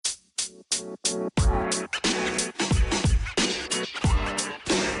Hi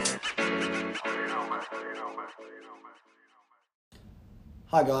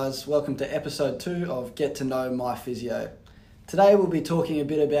guys, welcome to episode 2 of Get to Know My Physio. Today we'll be talking a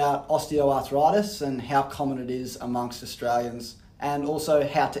bit about osteoarthritis and how common it is amongst Australians, and also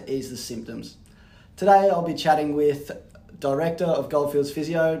how to ease the symptoms. Today I'll be chatting with Director of Goldfields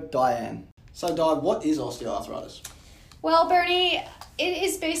Physio, Diane. So Di, what is osteoarthritis? Well, Bernie, it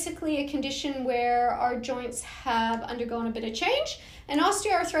is basically a condition where our joints have undergone a bit of change, and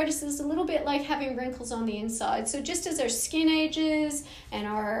osteoarthritis is a little bit like having wrinkles on the inside. So just as our skin ages and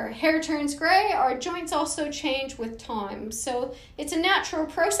our hair turns grey, our joints also change with time. So it's a natural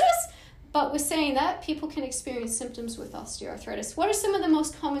process, but with saying that, people can experience symptoms with osteoarthritis. What are some of the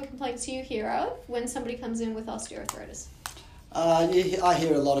most common complaints you hear of when somebody comes in with osteoarthritis? I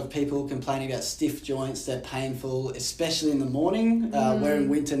hear a lot of people complaining about stiff joints. They're painful, especially in the morning. We're in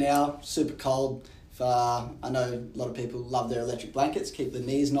winter now, super cold. I know a lot of people love their electric blankets, keep the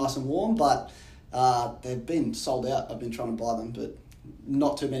knees nice and warm, but they've been sold out. I've been trying to buy them, but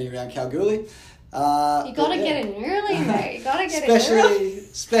not too many around Kalgoorlie. You gotta get in early, mate. You gotta get in early.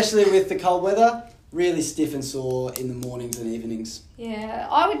 Especially with the cold weather, really stiff and sore in the mornings and evenings. Yeah,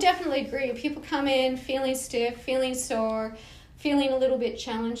 I would definitely agree. People come in feeling stiff, feeling sore, feeling a little bit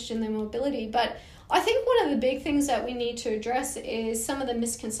challenged in their mobility. But I think one of the big things that we need to address is some of the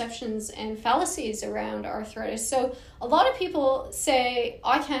misconceptions and fallacies around arthritis. So a lot of people say,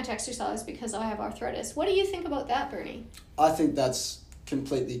 I can't exercise because I have arthritis. What do you think about that, Bernie? I think that's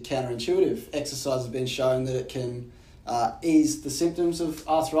completely counterintuitive. Exercise has been shown that it can ease the symptoms of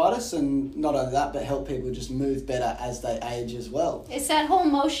arthritis, and not only that, but help people just move better as they age as well. It's that whole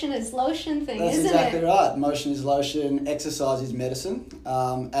motion is lotion thing, That's isn't it? That's exactly right. Motion is lotion, exercise is medicine.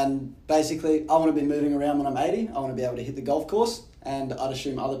 And basically, I want to be moving around when I'm 80. I want to be able to hit the golf course, and I'd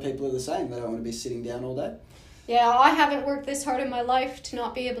assume other people are the same. They don't want to be sitting down all day. Yeah, I haven't worked this hard in my life to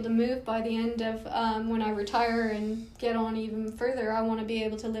not be able to move by the end of when I retire and get on even further. I want to be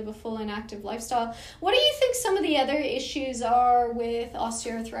able to live a full and active lifestyle. What do you think some of the other issues are with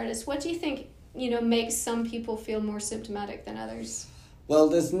osteoarthritis? What do you think, makes some people feel more symptomatic than others? Well,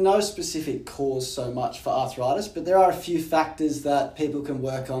 there's no specific cause so much for arthritis, but there are a few factors that people can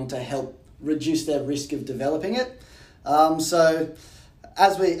work on to help reduce their risk of developing it.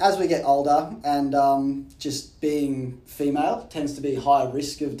 As we get older, and just being female tends to be higher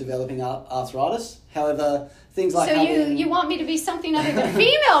risk of developing arthritis. However, things like So you want me to be something other than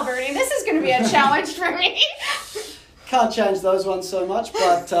female, Bernie? This is going to be a challenge for me. Can't change those ones so much,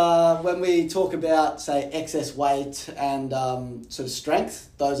 but when we talk about, say, excess weight and sort of strength,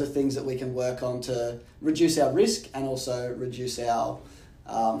 those are things that we can work on to reduce our risk and also reduce our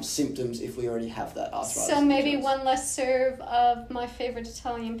symptoms if we already have that arthritis. So maybe one less serve of my favourite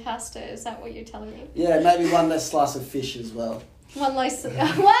Italian pasta, is that what you're telling me? Yeah, maybe one less slice of fish as well. Well,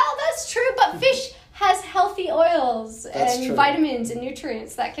 that's true, but fish has healthy oils and vitamins and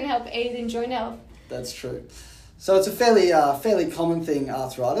nutrients that can help aid in joint health. That's true. So it's a fairly common thing,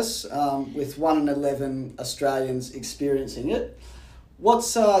 arthritis, with 1 in 11 Australians experiencing it.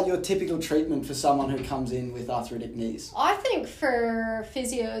 What's your typical treatment for someone who comes in with arthritic knees? I think for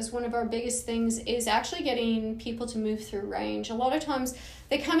physios, one of our biggest things is actually getting people to move through range. A lot of times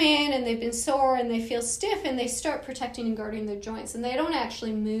they come in and they've been sore and they feel stiff and they start protecting and guarding their joints and they don't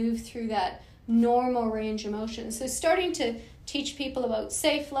actually move through that normal range of motion. So starting to teach people about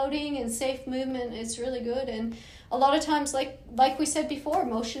safe loading and safe movement is really good. And a lot of times, like we said before,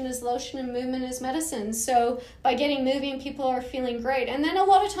 motion is lotion and movement is medicine. So by getting moving, people are feeling great. And then a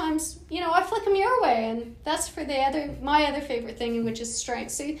lot of times, I flick them your way, and that's for my other favorite thing, which is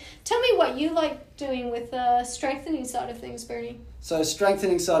strength. So tell me what you like doing with the strengthening side of things, Bernie. So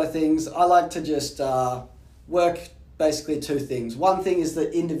strengthening side of things, I like to just work basically 2 things. One thing is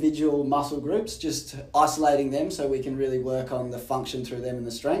the individual muscle groups, just isolating them so we can really work on the function through them and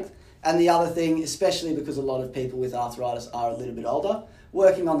the strength. And the other thing, especially because a lot of people with arthritis are a little bit older,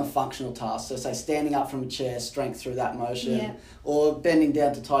 working on the functional tasks. So say standing up from a chair, strength through that motion, or bending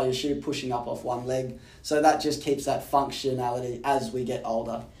down to tie your shoe, pushing up off one leg. So that just keeps that functionality as we get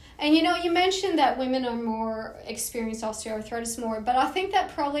older. And you mentioned that women are more experienced osteoarthritis more, but I think that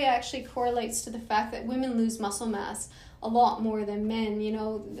probably actually correlates to the fact that women lose muscle mass a lot more than men.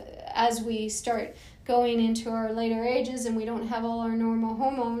 As we start going into our later ages and we don't have all our normal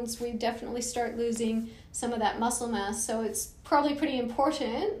hormones, we definitely start losing some of that muscle mass. So it's probably pretty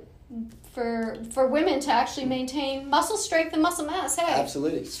important for women to actually maintain muscle strength and muscle mass. Hey?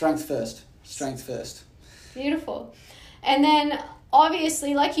 Absolutely. Strength first. Beautiful. And then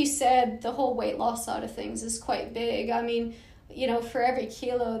obviously, like you said, the whole weight loss side of things is quite big. I mean, for every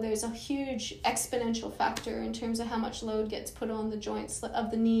kilo, there's a huge exponential factor in terms of how much load gets put on the joints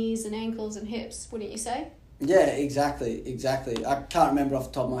of the knees and ankles and hips, wouldn't you say? Yeah, exactly. I can't remember off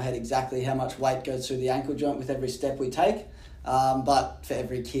the top of my head exactly how much weight goes through the ankle joint with every step we take, but for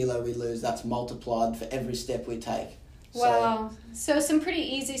every kilo we lose, that's multiplied for every step we take. Wow. So some pretty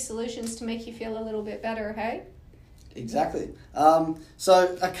easy solutions to make you feel a little bit better, hey? Exactly.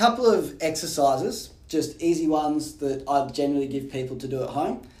 So a couple of exercises, just easy ones that I generally give people to do at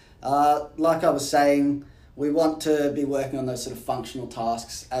home. Like I was saying, we want to be working on those sort of functional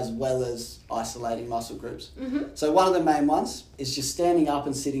tasks as well as isolating muscle groups. Mm-hmm. So one of the main ones is just standing up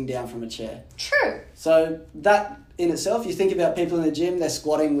and sitting down from a chair. True. So that in itself, you think about people in the gym, they're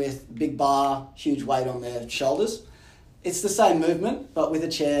squatting with big bar, huge weight on their shoulders. It's the same movement, but with a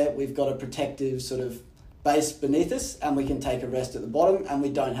chair, we've got a protective sort of base beneath us, and we can take a rest at the bottom, and we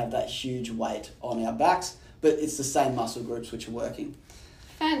don't have that huge weight on our backs, but it's the same muscle groups which are working.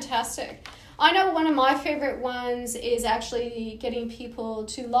 Fantastic. I know one of my favorite ones is actually getting people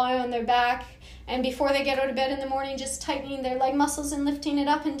to lie on their back, and before they get out of bed in the morning, just tightening their leg muscles and lifting it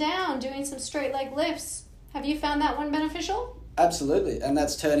up and down, doing some straight leg lifts. Have you found that one beneficial? Absolutely, and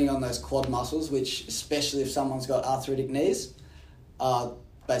that's turning on those quad muscles, which, especially if someone's got arthritic knees, are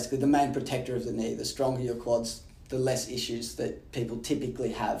basically the main protector of the knee. The stronger your quads, the less issues that people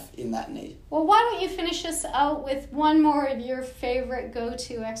typically have in that knee. Well, why don't you finish us out with one more of your favorite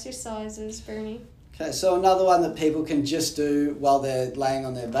go-to exercises, Bernie? Okay, so another one that people can just do while they're laying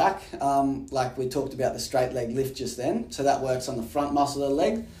on their back, like we talked about the straight leg lift just then, so that works on the front muscle of the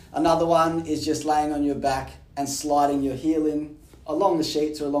leg. Another one is just laying on your back and sliding your heel in along the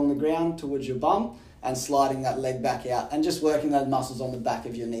sheets or along the ground towards your bum and sliding that leg back out and just working those muscles on the back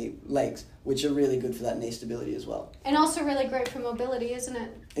of your legs, which are really good for that knee stability as well. And also really great for mobility, isn't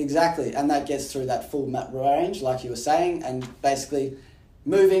it? Exactly, and that gets through that full mat range, like you were saying, and basically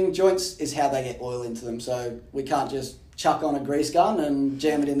moving joints is how they get oil into them. So we can't just chuck on a grease gun and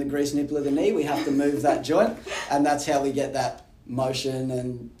jam it in the grease nipple of the knee. We have to move that joint, and that's how we get that motion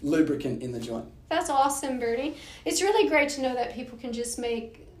and lubricant in the joint. That's awesome, Bernie. It's really great to know that people can just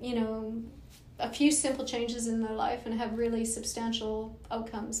make, a few simple changes in their life and have really substantial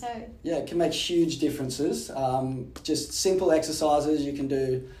outcomes, hey? Yeah, it can make huge differences. Just simple exercises you can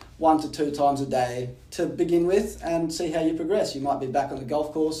do 1 to 2 times a day to begin with and see how you progress. You might be back on the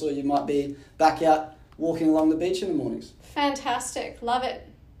golf course or you might be back out walking along the beach in the mornings. Fantastic. Love it.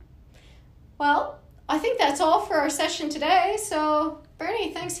 Well, I think that's all for our session today. So,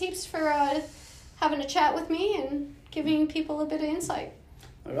 Bernie, thanks heaps for having a chat with me and giving people a bit of insight.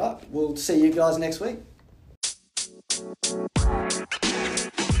 All right, we'll see you guys next week.